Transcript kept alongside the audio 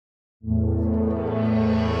Well,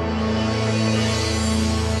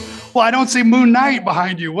 I don't see Moon Knight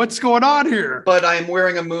behind you. What's going on here? But I'm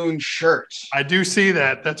wearing a moon shirt. I do see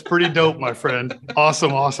that. That's pretty dope, my friend.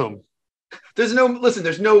 Awesome, awesome. There's no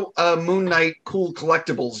Moon Knight cool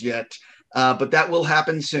collectibles yet, but that will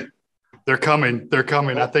happen soon. They're coming. They're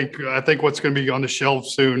coming. I think what's going to be on the shelf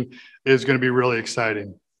soon is going to be really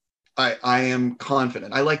exciting. I am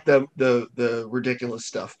confident. I like the ridiculous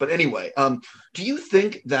stuff. But anyway, do you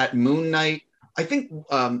think that Moon Knight? I think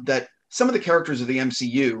that some of the characters of the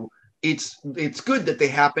MCU, it's good that they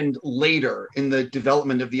happened later in the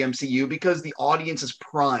development of the MCU because the audience is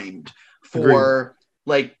primed for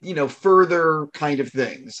further kind of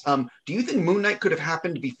things. Do you think Moon Knight could have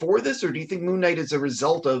happened before this, or do you think Moon Knight is a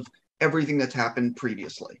result of everything that's happened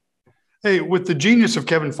previously? Hey, with the genius of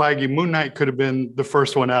Kevin Feige, Moon Knight could have been the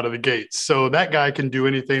first one out of the gates. So that guy can do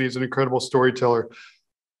anything. He's an incredible storyteller.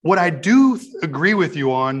 What I do agree with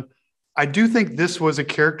you on, I do think this was a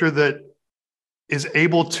character that is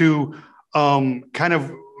able to kind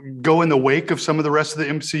of go in the wake of some of the rest of the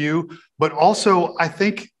MCU. But also, I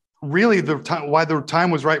think really why the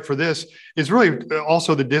time was right for this is really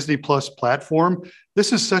also the Disney Plus platform.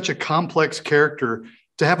 This is such a complex character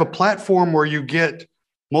to have a platform where you get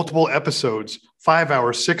multiple episodes, 5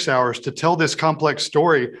 hours, 6 hours to tell this complex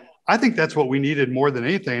story. I think that's what we needed more than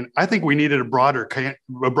anything. I think we needed a broader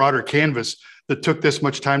canvas that took this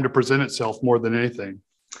much time to present itself more than anything.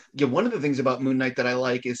 Yeah, one of the things about Moon Knight that I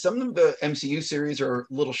like is some of the MCU series are a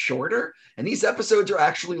little shorter, and these episodes are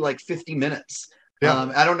actually like 50 minutes.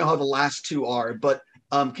 Yeah. I don't know how the last two are, but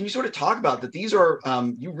can you sort of talk about that? These are,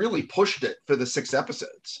 you really pushed it for the 6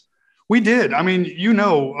 episodes. We did. I mean,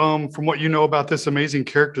 from what you know about this amazing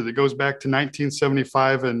character that goes back to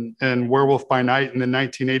 1975 and Werewolf by Night and then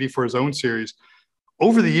 1980 for his own series.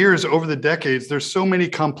 Over the years, over the decades, there's so many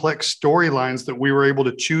complex storylines that we were able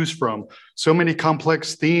to choose from, so many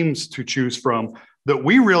complex themes to choose from that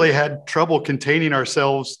we really had trouble containing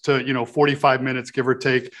ourselves to, 45 minutes, give or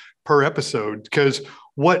take, per episode. Because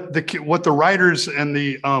what the writers and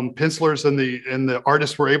the pencilers and the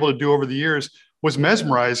artists were able to do over the years was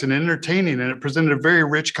mesmerizing and entertaining, and it presented a very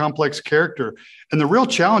rich, complex character. And the real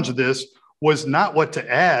challenge of this was not what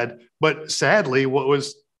to add, but sadly,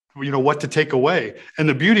 what to take away. And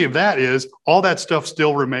the beauty of that is all that stuff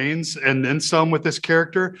still remains, and then some with this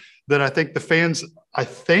character that I think the fans, are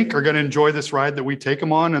going to enjoy this ride that we take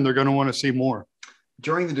them on, and they're going to want to see more.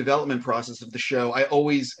 During the development process of the show, I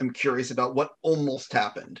always am curious about what almost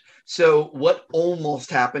happened. So what almost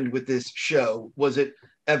happened with this show? Was it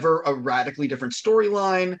ever a radically different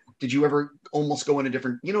storyline? Did you ever almost go in a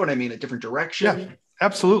different direction? Yeah,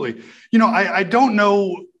 absolutely. I don't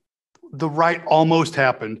know the right almost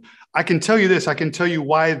happened. I can tell you this. I can tell you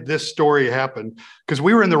why this story happened, because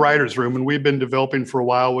we were in the writer's room and we've been developing for a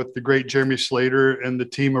while with the great Jeremy Slater and the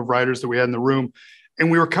team of writers that we had in the room. And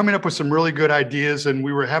we were coming up with some really good ideas, and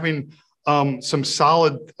we were having some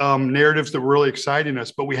solid narratives that were really exciting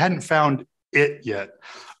us, but we hadn't found it yet.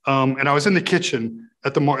 And I was in the kitchen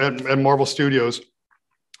at Marvel Studios,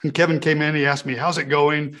 and Kevin came in. He asked me, "How's it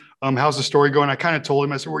going? How's the story going?" I kind of told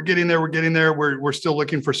him, I said, "We're getting there. We're still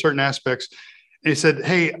looking for certain aspects." And he said,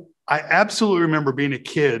 "Hey, I absolutely remember being a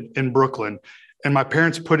kid in Brooklyn and my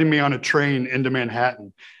parents putting me on a train into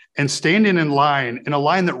Manhattan and standing in a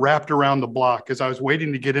line that wrapped around the block as I was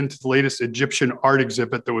waiting to get into the latest Egyptian art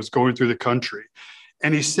exhibit that was going through the country."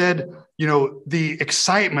 And he said, the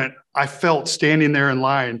excitement I felt standing there in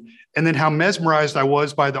line, and then how mesmerized I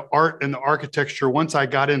was by the art and the architecture once I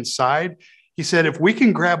got inside. He said, if we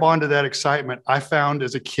can grab onto that excitement I found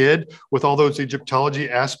as a kid with all those Egyptology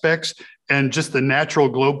aspects and just the natural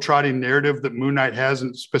globetrotting narrative that Moon Knight has,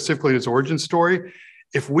 and specifically his origin story,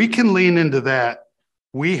 if we can lean into that,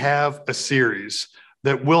 we have a series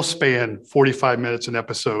that will span 45 minutes an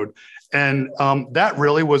episode. And that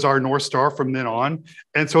really was our North Star from then on.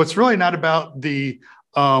 And so it's really not about the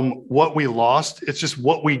what we lost. It's just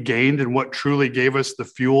what we gained and what truly gave us the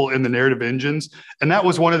fuel in the narrative engines. And that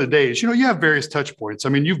was one of the days. You have various touch points. I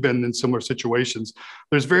mean, you've been in similar situations.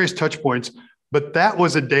 There's various touch points, but that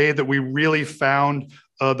was a day that we really found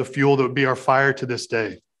the fuel that would be our fire to this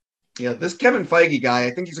day. Yeah, this Kevin Feige guy,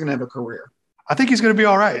 I think he's going to have a career. I think he's going to be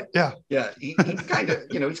all right. Yeah. Yeah, he's kind of,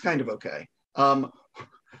 he's kind of okay.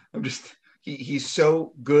 He's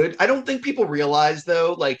so good. I don't think people realize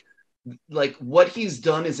though, like what he's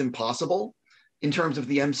done is impossible in terms of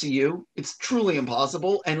the MCU. It's truly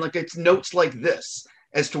impossible. And it's notes like this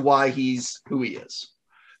as to why he's who he is.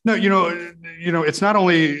 No, it's not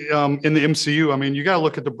only in the MCU. I mean, you got to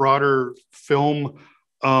look at the broader film,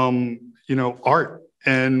 art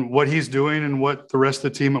And what he's doing and what the rest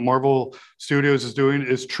of the team at Marvel Studios is doing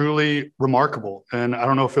is truly remarkable. And I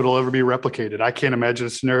don't know if it'll ever be replicated. I can't imagine a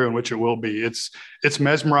scenario in which it will be. It's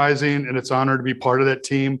mesmerizing, and it's an honor to be part of that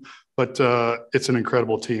team. But it's an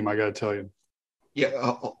incredible team, I got to tell you.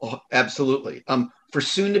 Yeah, absolutely. For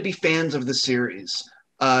soon-to-be fans of the series,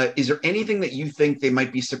 is there anything that you think they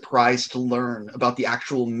might be surprised to learn about the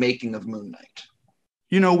actual making of Moon Knight?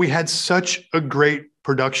 We had such a great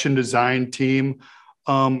production design team.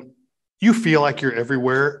 You feel like you're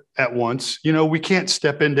everywhere at once. We can't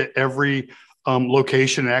step into every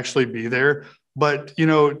location and actually be there. But,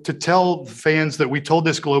 to tell fans that we told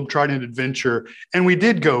this globetrotting adventure, and we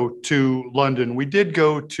did go to London, we did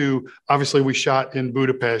go to, obviously we shot in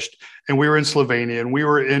Budapest, and we were in Slovenia, and we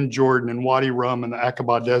were in Jordan and Wadi Rum and the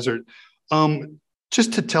Aqaba Desert.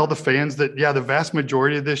 Just to tell the fans that, yeah, the vast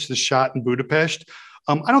majority of this is shot in Budapest.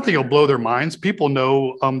 I don't think it'll blow their minds. People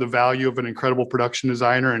know the value of an incredible production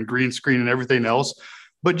designer and green screen and everything else.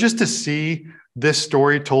 But just to see this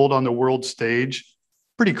story told on the world stage,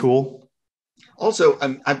 pretty cool. Also,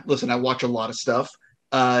 listen, I watch a lot of stuff.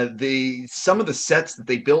 Some of the sets that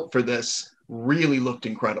they built for this really looked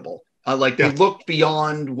incredible. They looked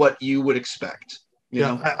beyond what you would expect. You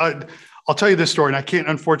know? I'll tell you this story, and I can't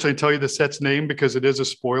unfortunately tell you the set's name because it is a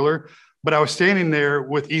spoiler. But I was standing there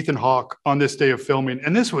with Ethan Hawke on this day of filming,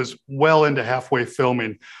 and this was well into halfway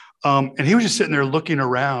filming. And he was just sitting there looking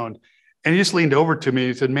around, and he just leaned over to me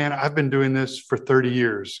and he said, "Man, I've been doing this for 30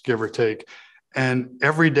 years, give or take. And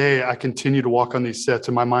every day I continue to walk on these sets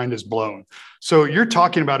and my mind is blown." So you're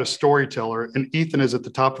talking about a storyteller, and Ethan is at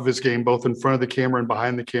the top of his game, both in front of the camera and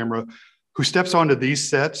behind the camera, who steps onto these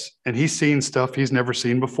sets and he's seen stuff he's never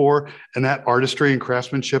seen before, and that artistry and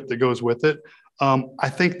craftsmanship that goes with it. I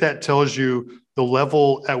think that tells you the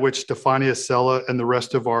level at which Stefania Sella and the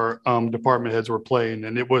rest of our department heads were playing.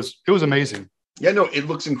 And it was amazing. Yeah, no, it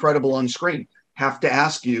looks incredible on screen. Have to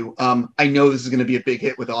ask you, I know this is going to be a big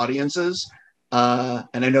hit with audiences.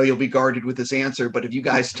 And I know you'll be guarded with this answer, but have you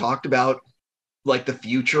guys talked about the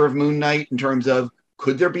future of Moon Knight in terms of,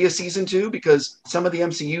 could there be a season 2? Because some of the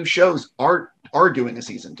MCU shows are doing a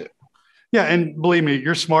season 2. Yeah. And believe me,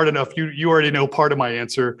 you're smart enough. You already know part of my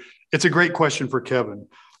answer. It's a great question for Kevin.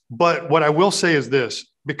 But what I will say is this: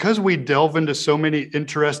 because we delve into so many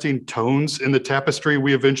interesting tones in the tapestry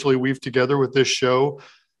we eventually weave together with this show,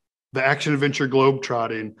 the action adventure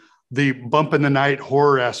globetrotting, the bump in the night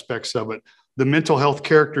horror aspects of it, the mental health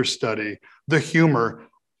character study, the humor,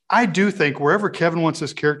 I do think wherever Kevin wants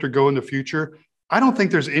this character to go in the future, I don't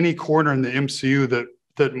think there's any corner in the MCU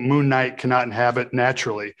that Moon Knight cannot inhabit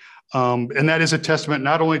naturally. And that is a testament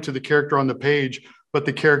not only to the character on the page, but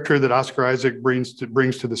the character that Oscar Isaac brings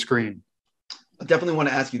to the screen. I definitely want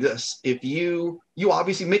to ask you this. If you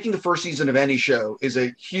obviously, making the first season of any show is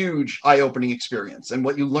a huge eye-opening experience, and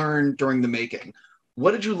what you learn during the making.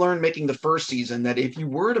 What did you learn making the first season that if you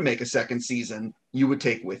were to make a second season, you would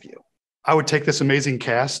take with you? I would take this amazing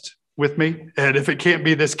cast with me. And if it can't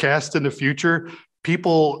be this cast in the future,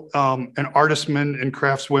 people and artistmen and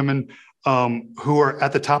craftswomen who are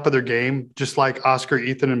at the top of their game, just like Oscar,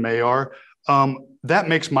 Ethan, and May are, that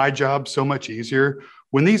makes my job so much easier.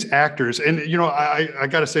 When these actors, and I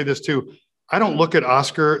got to say this too, I don't look at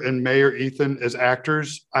Oscar and May or Ethan as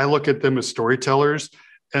actors. I look at them as storytellers,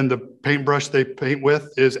 and the paintbrush they paint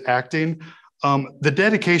with is acting. The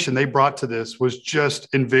dedication they brought to this was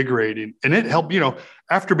just invigorating, and it helped.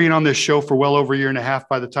 After being on this show for well over a year and a half,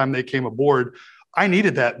 by the time they came aboard, I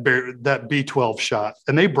needed that B12 shot,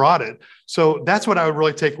 and they brought it. So that's what I would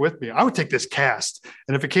really take with me. I would take this cast,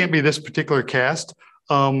 and if it can't be this particular cast,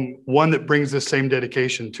 one that brings the same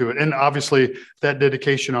dedication to it, and obviously that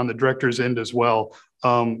dedication on the director's end as well.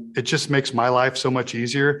 It just makes my life so much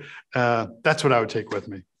easier. That's what I would take with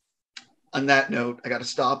me. On that note, I got to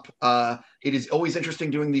stop. It is always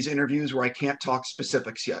interesting doing these interviews where I can't talk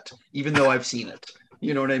specifics yet, even though I've seen it.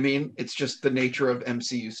 You know what I mean? It's just the nature of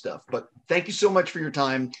MCU stuff. But thank you so much for your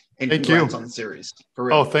time, and congrats on the series. For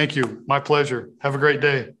real. Oh, thank you. My pleasure. Have a great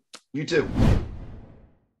day. You too.